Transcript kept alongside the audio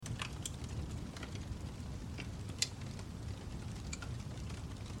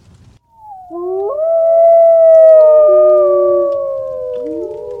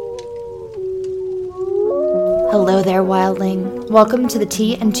Hello there, wildling. Welcome to the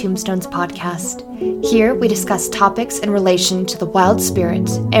Tea and Tombstones podcast. Here we discuss topics in relation to the wild spirit,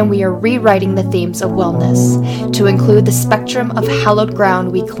 and we are rewriting the themes of wellness to include the spectrum of hallowed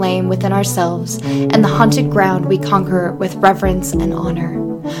ground we claim within ourselves and the haunted ground we conquer with reverence and honor.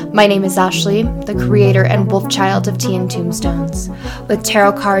 My name is Ashley, the creator and wolf child of Tea and Tombstones. With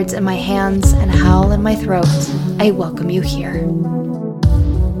tarot cards in my hands and a howl in my throat, I welcome you here.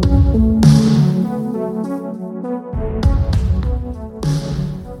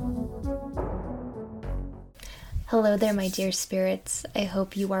 Hello there, my dear spirits. I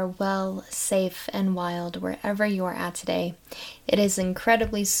hope you are well, safe, and wild wherever you are at today. It is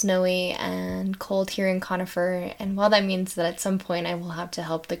incredibly snowy and cold here in Conifer, and while that means that at some point I will have to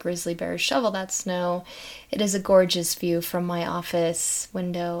help the grizzly bears shovel that snow, it is a gorgeous view from my office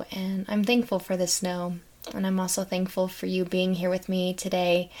window, and I'm thankful for the snow. And I'm also thankful for you being here with me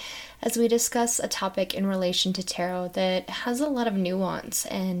today as we discuss a topic in relation to tarot that has a lot of nuance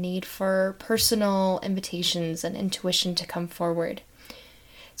and need for personal invitations and intuition to come forward.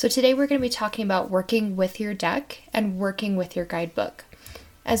 So today we're going to be talking about working with your deck and working with your guidebook.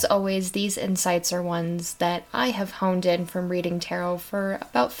 As always, these insights are ones that I have honed in from reading tarot for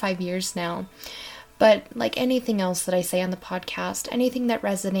about 5 years now. But like anything else that I say on the podcast, anything that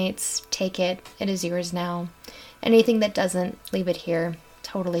resonates, take it. It is yours now. Anything that doesn't, leave it here.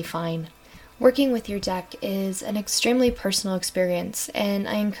 Totally fine. Working with your deck is an extremely personal experience, and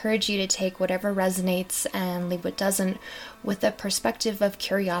I encourage you to take whatever resonates and leave what doesn't with a perspective of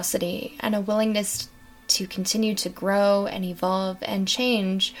curiosity and a willingness to continue to grow and evolve and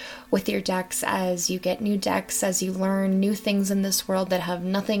change with your decks as you get new decks, as you learn new things in this world that have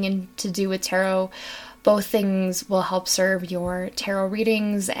nothing to do with tarot. Both things will help serve your tarot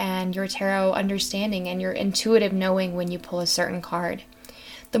readings and your tarot understanding and your intuitive knowing when you pull a certain card.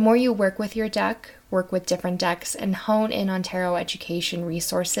 The more you work with your deck, work with different decks, and hone in on tarot education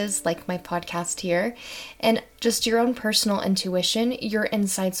resources like my podcast here, and just your own personal intuition, your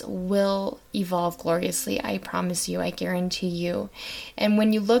insights will evolve gloriously. I promise you, I guarantee you. And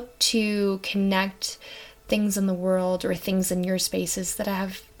when you look to connect things in the world or things in your spaces that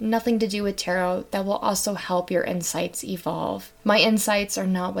have nothing to do with tarot, that will also help your insights evolve. My insights are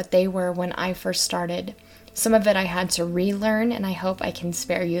not what they were when I first started. Some of it I had to relearn, and I hope I can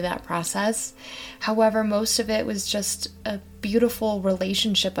spare you that process. However, most of it was just a beautiful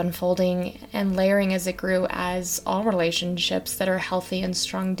relationship unfolding and layering as it grew, as all relationships that are healthy and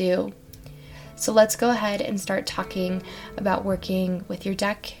strong do. So let's go ahead and start talking about working with your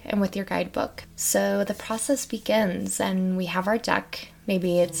deck and with your guidebook. So the process begins, and we have our deck.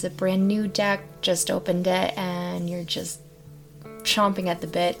 Maybe it's a brand new deck, just opened it, and you're just chomping at the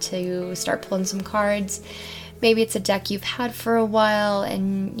bit to start pulling some cards. Maybe it's a deck you've had for a while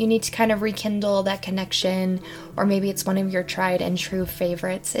and you need to kind of rekindle that connection, or maybe it's one of your tried and true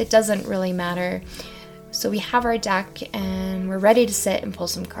favorites. It doesn't really matter. So we have our deck and we're ready to sit and pull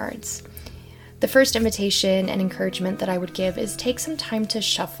some cards. The first invitation and encouragement that I would give is take some time to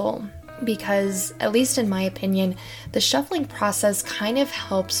shuffle, because, at least in my opinion, the shuffling process kind of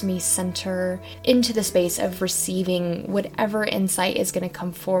helps me center into the space of receiving whatever insight is going to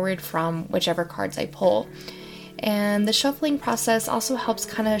come forward from whichever cards I pull. And the shuffling process also helps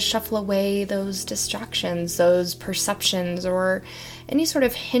kind of shuffle away those distractions, those perceptions, or any sort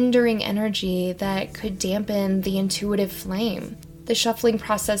of hindering energy that could dampen the intuitive flame. The shuffling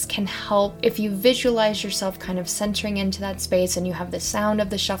process can help if you visualize yourself kind of centering into that space, and you have the sound of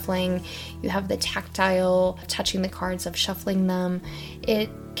the shuffling, you have the tactile touching the cards of shuffling them. It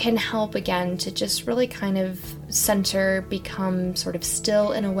can help again to just really kind of center, become sort of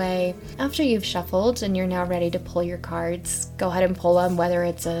still in a way. After you've shuffled and you're now ready to pull your cards, go ahead and pull them, whether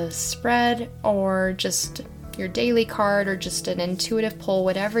it's a spread or just your daily card or just an intuitive pull,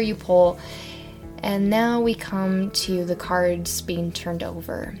 whatever you pull. And now we come to the cards being turned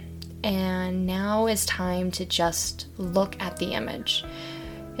over. And now is time to just look at the image.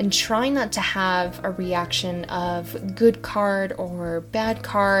 And try not to have a reaction of good card or bad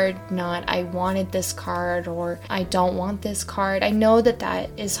card, not I wanted this card or I don't want this card. I know that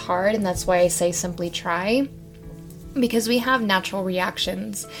that is hard, and that's why I say simply try. Because we have natural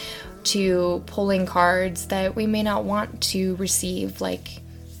reactions to pulling cards that we may not want to receive, like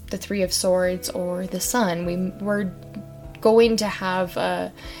the Three of Swords or the Sun. We're going to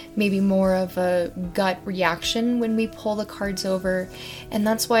have maybe more of a gut reaction when we pull the cards over, and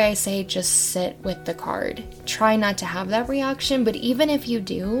that's why I say just sit with the card. Try not to have that reaction, but even if you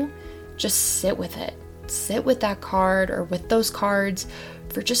do, just sit with it. Sit with that card or with those cards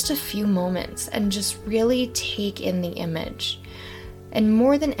for just a few moments and just really take in the image. And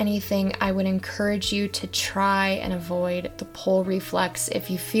more than anything, I would encourage you to try and avoid the pull reflex. If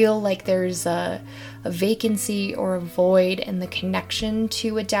you feel like there's a vacancy or a void in the connection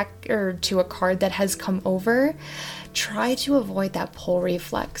to a deck or to a card that has come over, try to avoid that pull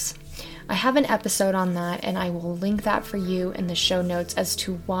reflex. I have an episode on that, and I will link that for you in the show notes as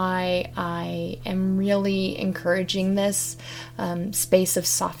to why I am really encouraging this space of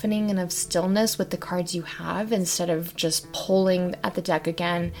softening and of stillness with the cards you have, instead of just pulling at the deck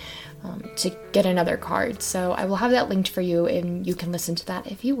again to get another card. So I will have that linked for you, and you can listen to that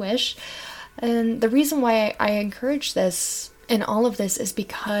if you wish. And the reason why I encourage this and all of this is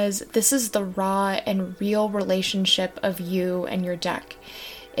because this is the raw and real relationship of you and your deck.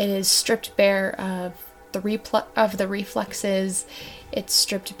 It is stripped bare of the reflexes. It's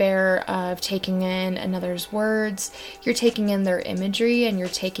stripped bare of taking in another's words. You're taking in their imagery, and you're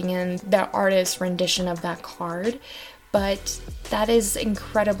taking in the artist's rendition of that card. But that is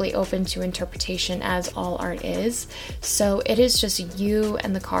incredibly open to interpretation, as all art is. So it is just you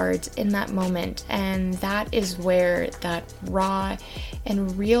and the cards in that moment. And that is where that raw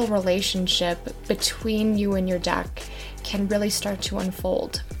and real relationship between you and your deck can really start to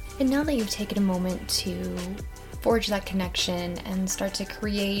unfold. And now that you've taken a moment to forge that connection and start to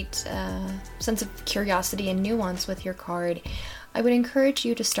create a sense of curiosity and nuance with your card, I would encourage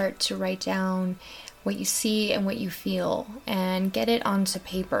you to start to write down what you see and what you feel, and get it onto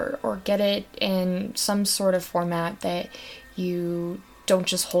paper or get it in some sort of format that you don't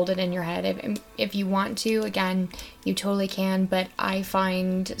just hold it in your head. If you want to, again, you totally can, but I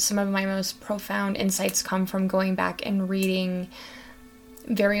find some of my most profound insights come from going back and reading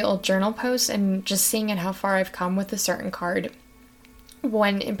very old journal posts and just seeing at how far I've come with a certain card.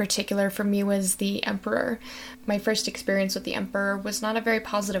 One in particular for me was the Emperor. My first experience with the Emperor was not a very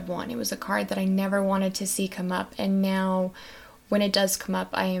positive one. It was a card that I never wanted to see come up, and now when it does come up,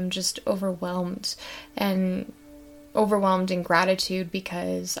 I am just overwhelmed in gratitude,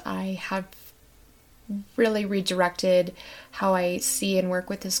 because I have really redirected how I see and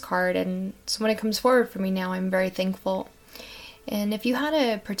work with this card, and so when it comes forward for me now, I'm very thankful. And if you had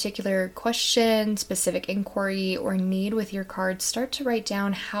a particular question, specific inquiry, or need with your card, start to write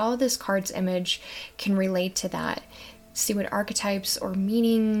down how this card's image can relate to that. See what archetypes or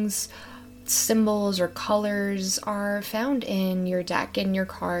meanings, symbols or colors are found in your deck, in your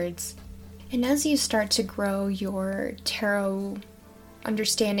cards. And as you start to grow your tarot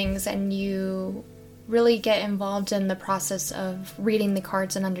understandings and you really get involved in the process of reading the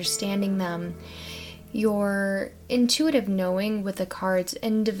cards and understanding them, your intuitive knowing with the card's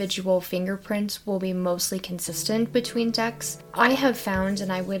individual fingerprints will be mostly consistent between decks. I have found,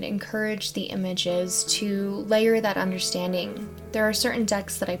 and I would encourage the images to layer that understanding. There are certain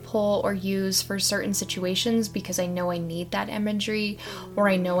decks that I pull or use for certain situations because I know I need that imagery, or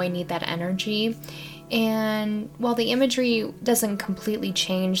I know I need that energy. And while the imagery doesn't completely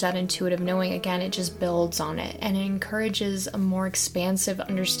change that intuitive knowing, again, it just builds on it, and it encourages a more expansive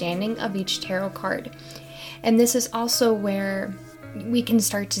understanding of each tarot card. And this is also where we can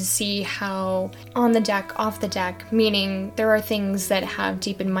start to see how on the deck, off the deck, meaning there are things that have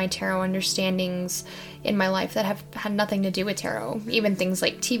deepened my tarot understandings in my life that have had nothing to do with tarot. Even things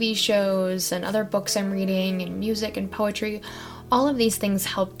like TV shows and other books I'm reading and music and poetry. All of these things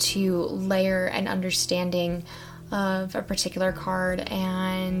help to layer an understanding of a particular card,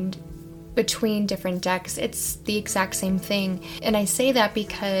 and between different decks, it's the exact same thing. And I say that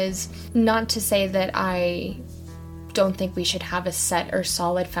because, not to say that I don't think we should have a set or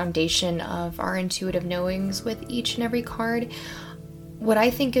solid foundation of our intuitive knowings with each and every card. What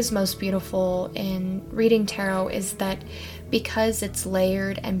I think is most beautiful in reading tarot is that because it's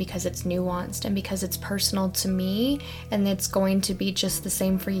layered and because it's nuanced and because it's personal to me and it's going to be just the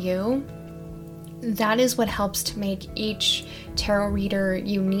same for you, that is what helps to make each tarot reader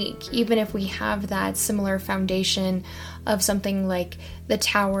unique. Even if we have that similar foundation of something like the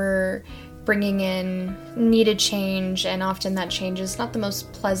Tower bringing in needed change, and often that change is not the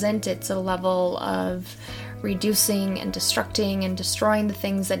most pleasant. It's a level of reducing and destructing and destroying the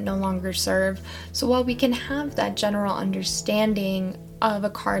things that no longer serve. So while we can have that general understanding of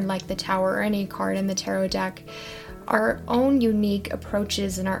a card like the Tower or any card in the tarot deck, our own unique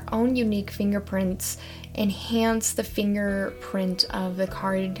approaches and our own unique fingerprints enhance the fingerprint of the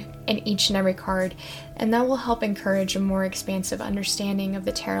card in each and every card, and that will help encourage a more expansive understanding of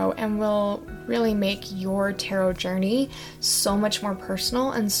the tarot and will really make your tarot journey so much more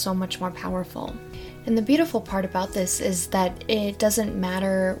personal and so much more powerful. And the beautiful part about this is that it doesn't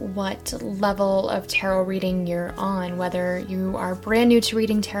matter what level of tarot reading you're on, whether you are brand new to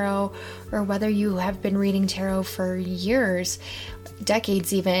reading tarot or whether you have been reading tarot for years,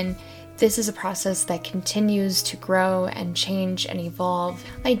 decades even. This is a process that continues to grow and change and evolve.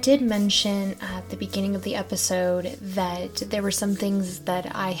 I did mention at the beginning of the episode that there were some things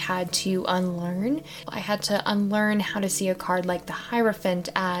that I had to unlearn. I had to unlearn how to see a card like the Hierophant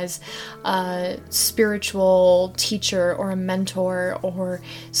as a spiritual teacher or a mentor or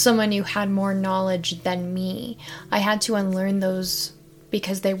someone who had more knowledge than me. I had to unlearn those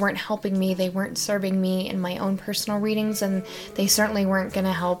because they weren't helping me, they weren't serving me in my own personal readings, and they certainly weren't going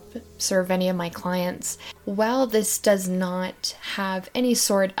to help serve any of my clients. While this does not have any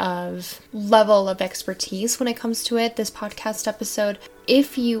sort of level of expertise when it comes to it, this podcast episode,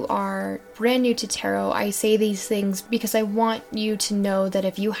 if you are brand new to tarot, I say these things because I want you to know that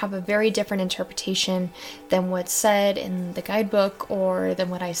if you have a very different interpretation than what's said in the guidebook or than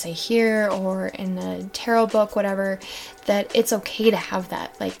what I say here or in the tarot book, whatever, that it's okay to have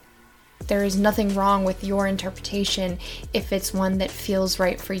that. Like, there is nothing wrong with your interpretation if it's one that feels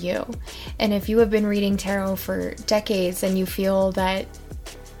right for you. And if you have been reading tarot for decades and you feel that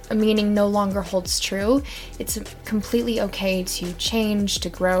a meaning no longer holds true, it's completely okay to change, to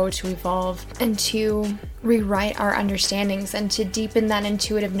grow, to evolve, and to rewrite our understandings and to deepen that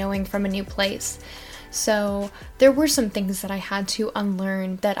intuitive knowing from a new place. So there were some things that I had to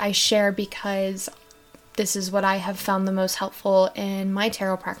unlearn that I share because this is what I have found the most helpful in my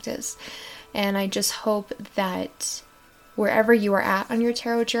tarot practice. And I just hope that wherever you are at on your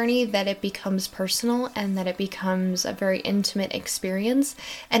tarot journey, that it becomes personal and that it becomes a very intimate experience.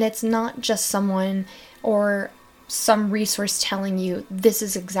 And it's not just someone or some resource telling you this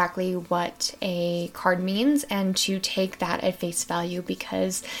is exactly what a card means and to take that at face value,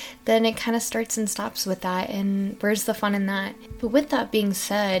 because then it kind of starts and stops with that, and where's the fun in that? But with that being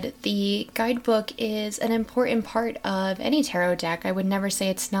said, the guidebook is an important part of any tarot deck. I would never say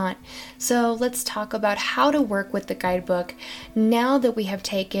it's not. So let's talk about how to work with the guidebook now that we have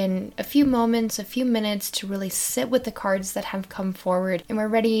taken a few moments, a few minutes to really sit with the cards that have come forward, and we're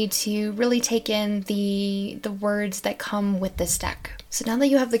ready to really take in the words that come with this deck. So now that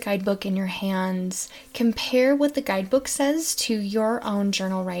you have the guidebook in your hands, compare what the guidebook says to your own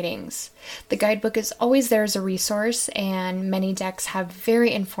journal writings. The guidebook is always there as a resource, and many decks have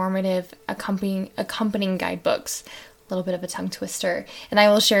very informative accompanying guidebooks. A little bit of a tongue twister, and I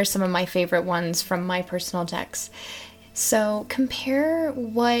will share some of my favorite ones from my personal decks. So compare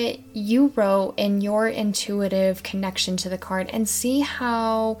what you wrote in your intuitive connection to the card and see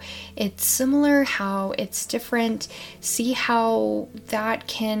how it's similar, how it's different. See how that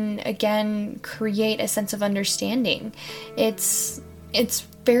can, again, create a sense of understanding. It's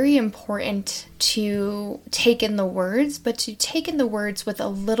very important to take in the words, but to take in the words with a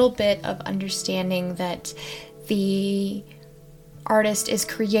little bit of understanding that the artist is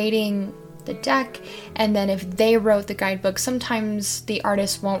creating the deck, and then if they wrote the guidebook, sometimes the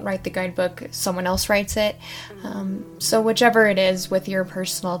artist won't write the guidebook, someone else writes it. So whichever it is with your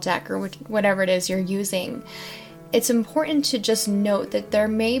personal deck or whatever it is you're using, it's important to just note that there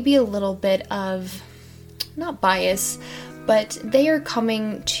may be a little bit of, not bias, but they are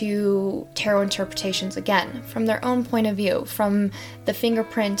coming to tarot interpretations again from their own point of view, from the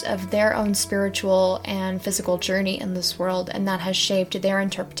fingerprint of their own spiritual and physical journey in this world, and that has shaped their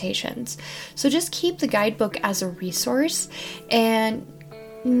interpretations. So just keep the guidebook as a resource and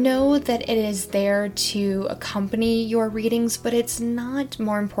know that it is there to accompany your readings, but it's not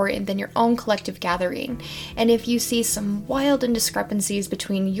more important than your own collective gathering. And if you see some wild discrepancies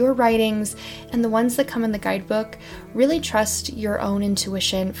between your writings and the ones that come in the guidebook, really trust your own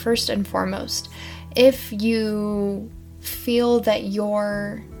intuition first and foremost. If you feel that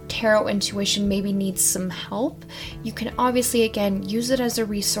your tarot intuition maybe needs some help, you can obviously, again, use it as a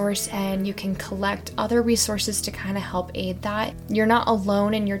resource, and you can collect other resources to kind of help aid that. You're not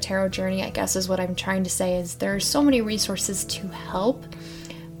alone in your tarot journey, I guess is what I'm trying to say, is there are so many resources to help,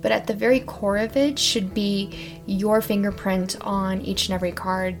 but at the very core of it should be your fingerprint on each and every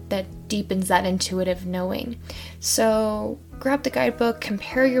card that deepens that intuitive knowing. So grab the guidebook,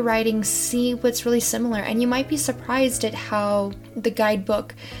 compare your writings, see what's really similar, and you might be surprised at how the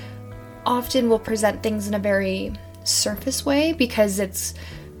guidebook often will present things in a very surface way because it's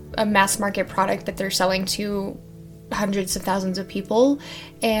a mass market product that they're selling to hundreds of thousands of people.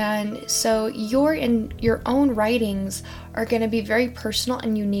 And so your own writings are going to be very personal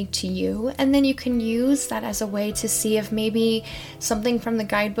and unique to you, and then you can use that as a way to see if maybe something from the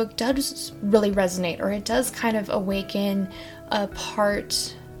guidebook does really resonate, or it does kind of awaken a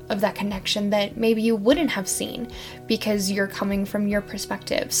part of that connection that maybe you wouldn't have seen because you're coming from your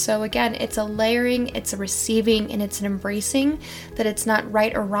perspective. So again, it's a layering, it's a receiving, and it's an embracing that it's not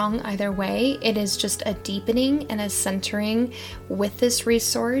right or wrong either way. It is just a deepening and a centering with this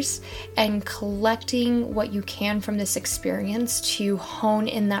resource and collecting what you can from this experience to hone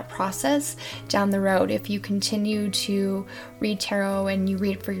in that process down the road. If you continue to read tarot and you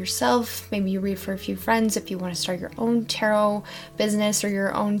read it for yourself, maybe you read for a few friends, if you want to start your own tarot business or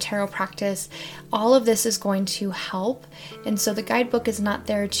your own tarot practice, all of this is going to help. And so the guidebook is not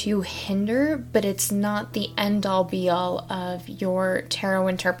there to hinder, but it's not the end all be all of your tarot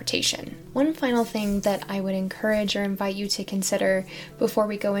interpretation. One final thing that I would encourage or invite you to consider before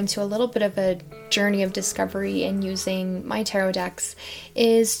we go into a little bit of a journey of discovery in using my tarot decks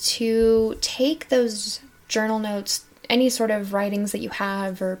is to take those journal notes, any sort of writings that you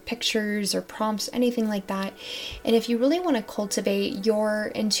have, or pictures or prompts, anything like that. And if you really want to cultivate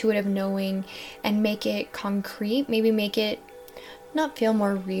your intuitive knowing and make it concrete, maybe make it not feel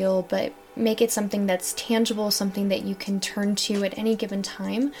more real, but make it something that's tangible, something that you can turn to at any given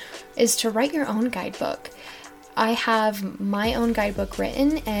time, is to write your own guidebook. I have my own guidebook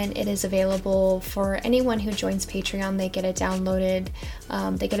written, and it is available for anyone who joins Patreon. They get a download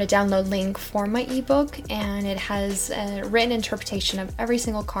link for my ebook, and it has a written interpretation of every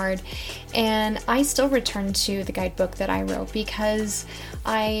single card. And I still return to the guidebook that I wrote because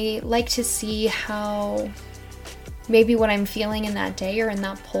I like to see how maybe what I'm feeling in that day or in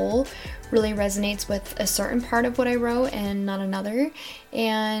that pull really resonates with a certain part of what I wrote and not another.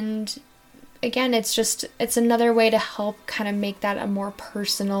 And again, it's another way to help kind of make that a more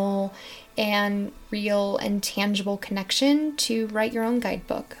personal and real and tangible connection to write your own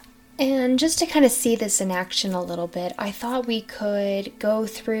guidebook. And just to kind of see this in action a little bit, I thought we could go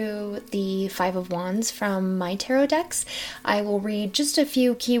through the Five of Wands from my tarot decks. I will read just a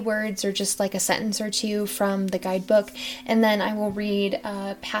few keywords or just like a sentence or two from the guidebook, and then I will read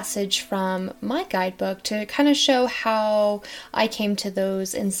a passage from my guidebook to kind of show how I came to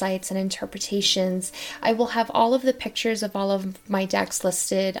those insights and interpretations. I will have all of the pictures of all of my decks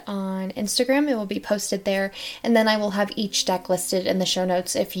listed on Instagram. It will be posted there, and then I will have each deck listed in the show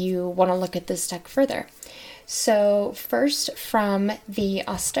notes if you want to look at this deck further. So first, from the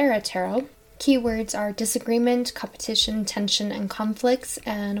Ostara Tarot, keywords are disagreement, competition, tension, and conflicts,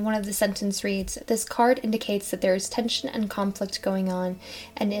 and one of the sentences reads, "This card indicates that there is tension and conflict going on,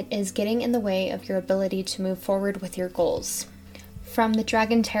 and it is getting in the way of your ability to move forward with your goals." From the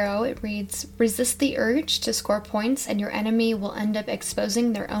Dragon Tarot, it reads, "Resist the urge to score points, and your enemy will end up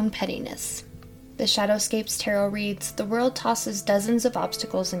exposing their own pettiness." The Shadowscapes Tarot reads, "The world tosses dozens of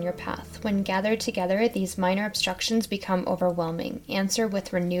obstacles in your path. When gathered together, these minor obstructions become overwhelming. Answer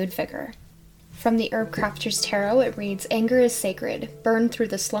with renewed vigor." From the Herb Crafters Tarot, it reads, "Anger is sacred. Burn through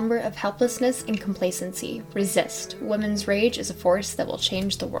the slumber of helplessness and complacency. Resist. Women's rage is a force that will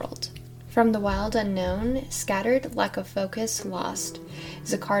change the world." From the Wild Unknown, "Scattered, lack of focus, lost,"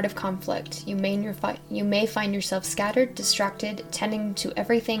 is a card of conflict. You may find yourself scattered, distracted, tending to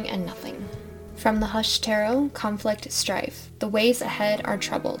everything and nothing. From the Hush Tarot, "Conflict, strife. The ways ahead are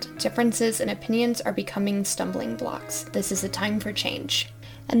troubled. Differences and opinions are becoming stumbling blocks. This is a time for change."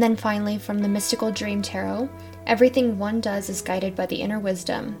 And then finally, from the Mystical Dream Tarot, "Everything one does is guided by the inner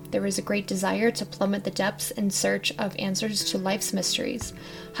wisdom. There is a great desire to plummet the depths in search of answers to life's mysteries.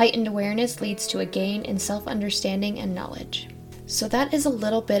 Heightened awareness leads to a gain in self-understanding and knowledge." So that is a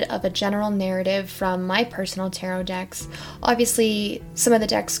little bit of a general narrative from my personal tarot decks. Obviously, some of the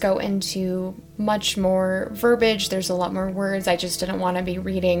decks go into much more verbiage. There's a lot more words. I just didn't want to be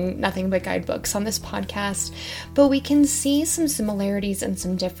reading nothing but guidebooks on this podcast. But we can see some similarities and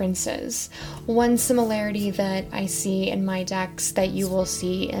some differences. One similarity that I see in my decks that you will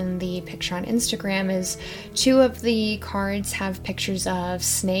see in the picture on Instagram is two of the cards have pictures of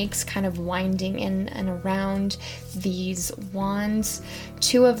snakes kind of winding in and around these wands.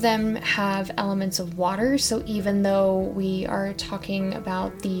 Two of them have elements of water, so even though we are talking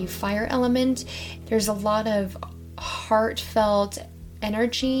about the fire element, there's a lot of heartfelt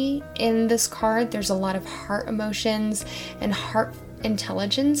energy in this card. There's a lot of heart emotions and heart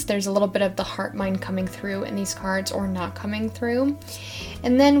intelligence. There's a little bit of the heart mind coming through in these cards or not coming through.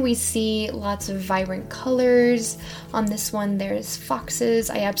 And then we see lots of vibrant colors. On this one, there's foxes.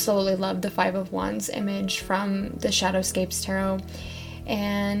 I absolutely love the Five of Wands image from the Shadowscapes Tarot.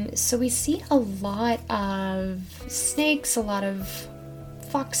 And so we see a lot of snakes, a lot of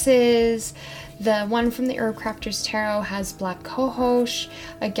foxes. The one from the Herb Crafters Tarot has black cohosh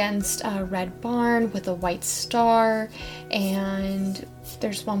against a red barn with a white star, and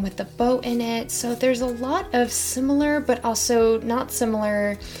there's one with a boat in it. So there's a lot of similar but also not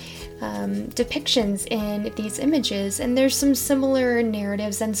similar depictions in these images, and there's some similar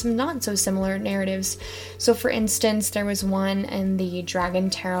narratives and some not so similar narratives. So for instance, there was one in the Dragon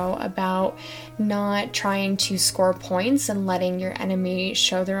Tarot about not trying to score points and letting your enemy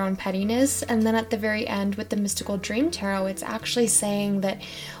show their own pettiness, and then at the very end with the Mystical Dream Tarot, it's actually saying that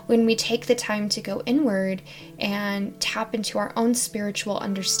when we take the time to go inward and tap into our own spiritual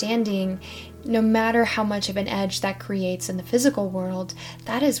understanding, no matter how much of an edge that creates in the physical world,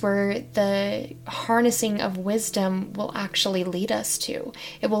 that is where the harnessing of wisdom will actually lead us to.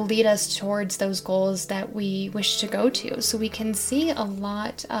 It will lead us towards those goals that we wish to go to. So we can see a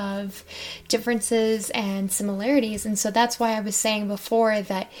lot of differences and similarities. And so that's why I was saying before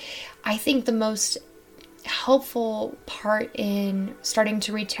that I think the most helpful part in starting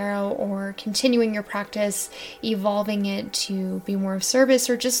to read tarot or continuing your practice, evolving it to be more of service,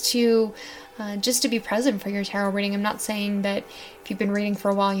 or just to be present for your tarot reading. I'm not saying that if you've been reading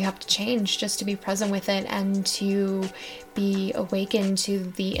for a while you have to change, just to be present with it and to be awakened to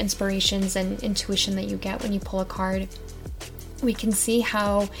the inspirations and intuition that you get when you pull a card. We can see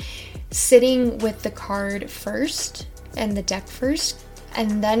how sitting with the card first and the deck first,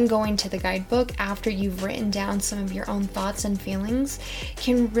 and then going to the guidebook after you've written down some of your own thoughts and feelings,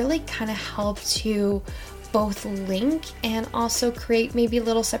 can really kind of help to both link and also create maybe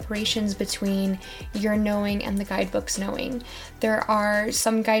little separations between your knowing and the guidebook's knowing. There are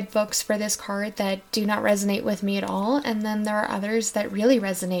some guidebooks for this card that do not resonate with me at all, and then there are others that really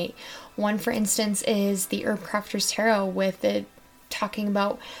resonate. One, for instance, is the Herb Crafter's Tarot, with it talking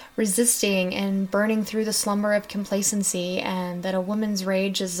about resisting and burning through the slumber of complacency, and that a woman's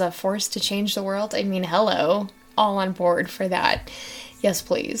rage is a force to change the world. I mean, hello, all on board for that. Yes,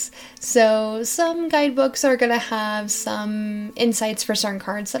 please. So some guidebooks are going to have some insights for certain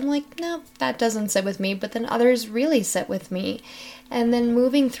cards that I'm like, no, that doesn't sit with me, but then others really sit with me. And then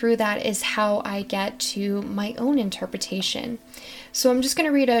moving through that is how I get to my own interpretation. So I'm just going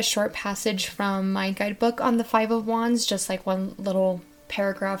to read a short passage from my guidebook on the Five of Wands, just like one little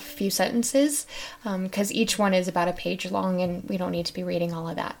paragraph, few sentences, because each one is about a page long and we don't need to be reading all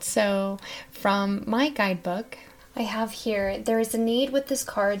of that. So from my guidebook, I have here, there is a need with this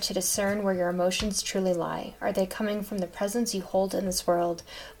card to discern where your emotions truly lie. Are they coming from the presence you hold in this world,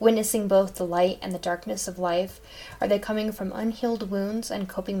 witnessing both the light and the darkness of life? Are they coming from unhealed wounds and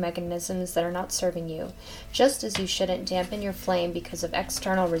coping mechanisms that are not serving you? Just as you shouldn't dampen your flame because of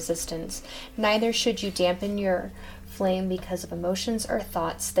external resistance, neither should you dampen your flame because of emotions or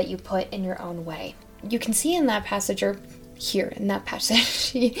thoughts that you put in your own way. You can see in that passage, or hear in that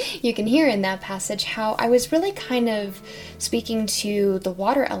passage, you can hear in that passage how I was really kind of speaking to the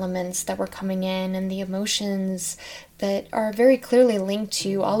water elements that were coming in and the emotions that are very clearly linked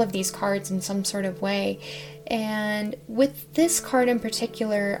to all of these cards in some sort of way. And with this card in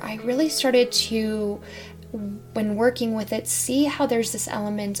particular, I really started to, when working with it, see how there's this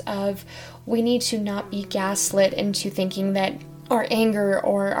element of we need to not be gaslit into thinking that our anger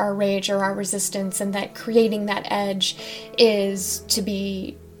or our rage or our resistance, and that creating that edge is to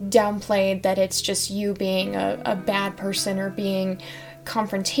be downplayed, that it's just you being a bad person or being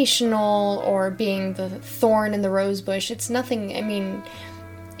confrontational or being the thorn in the rose bush. It's nothing, I mean,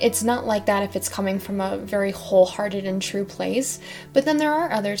 it's not like that if it's coming from a very wholehearted and true place. But then there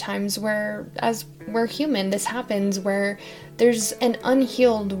are other times where, as we're human, this happens, where there's an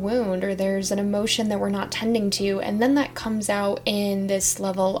unhealed wound or there's an emotion that we're not tending to, and then that comes out in this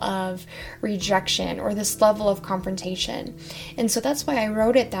level of rejection or this level of confrontation. And so that's why I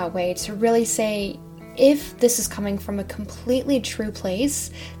wrote it that way, to really say, if this is coming from a completely true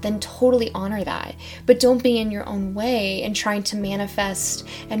place, then totally honor that. But don't be in your own way and trying to manifest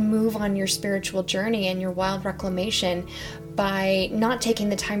and move on your spiritual journey and your wild reclamation by not taking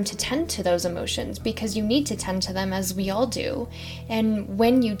the time to tend to those emotions, because you need to tend to them, as we all do. And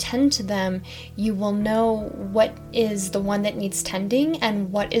when you tend to them, you will know what is the one that needs tending and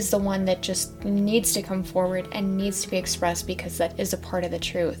what is the one that just needs to come forward and needs to be expressed, because that is a part of the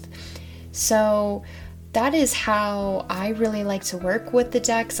truth. So that is how I really like to work with the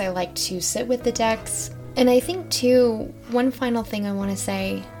decks. I like to sit with the decks. And I think too, one final thing I want to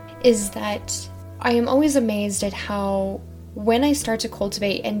say is that I am always amazed at how, when I start to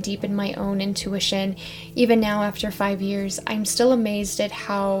cultivate and deepen my own intuition, even now after 5 years, I'm still amazed at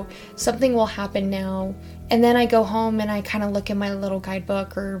how something will happen now, and then I go home and I kind of look at my little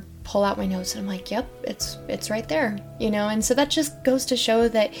guidebook or pull out my notes and I'm like, yep, it's right there, you know? And so that just goes to show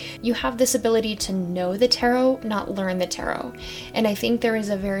that you have this ability to know the tarot, not learn the tarot. And I think there is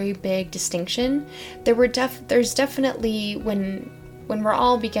a very big distinction. There's definitely, when when we're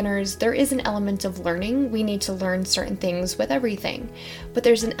all beginners, there is an element of learning. We need to learn certain things with everything, but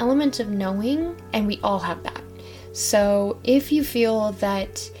there's an element of knowing, and we all have that. So if you feel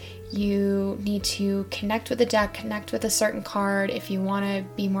that you need to connect with the deck, connect with a certain card, if you want to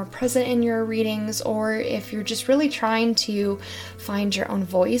be more present in your readings, or if you're just really trying to find your own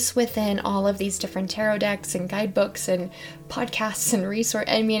voice within all of these different tarot decks and guidebooks and podcasts and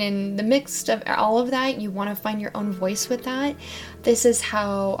in the mix of all of that, you want to find your own voice with that. This is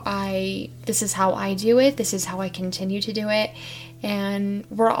how I do it. This is how I continue to do it. And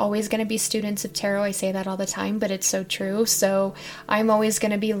we're always going to be students of tarot. I say that all the time, but it's so true. So I'm always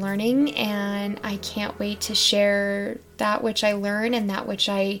going to be learning, and I can't wait to share that which I learn and that which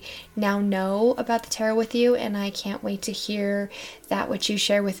I now know about the tarot with you. And I can't wait to hear that which you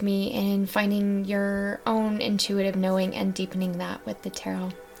share with me in finding your own intuitive knowing and deepening that with the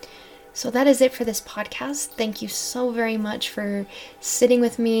tarot. So that is it for this podcast. Thank you so very much for sitting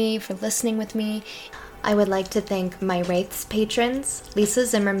with me, for listening with me. I would like to thank my Wraiths patrons, Lisa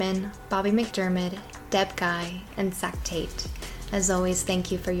Zimmerman, Bobby McDermott, Deb Guy, and Zach Tate. As always,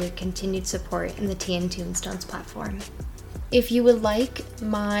 thank you for your continued support in the Tea and Tombstones platform. If you would like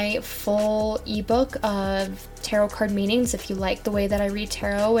my full ebook of tarot card meanings, if you like the way that I read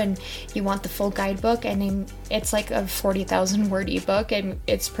tarot and you want the full guidebook, and it's like a 40,000 word ebook, and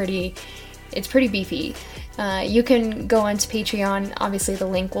it's pretty beefy. You can go onto Patreon. Obviously, the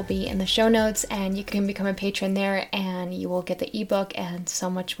link will be in the show notes, and you can become a patron there, and you will get the ebook and so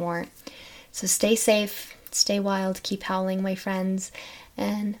much more. So stay safe, stay wild, keep howling, my friends,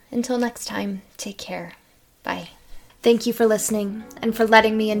 and until next time, take care. Bye. Thank you for listening and for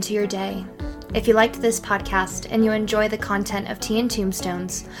letting me into your day. If you liked this podcast and you enjoy the content of Tea and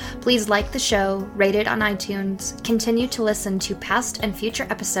Tombstones, please like the show, rate it on iTunes, continue to listen to past and future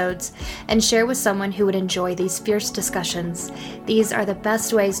episodes, and share with someone who would enjoy these fierce discussions. These are the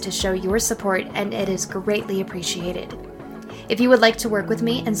best ways to show your support, and it is greatly appreciated. If you would like to work with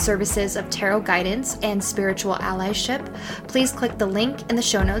me in services of tarot guidance and spiritual allyship, please click the link in the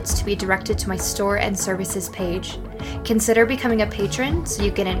show notes to be directed to my store and services page. Consider becoming a patron so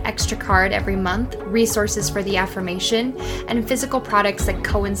you get an extra card every month, resources for the affirmation, and physical products that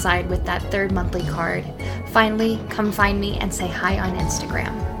coincide with that third monthly card. Finally, come find me and say hi on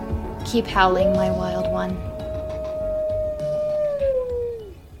Instagram. Keep howling, my wild one.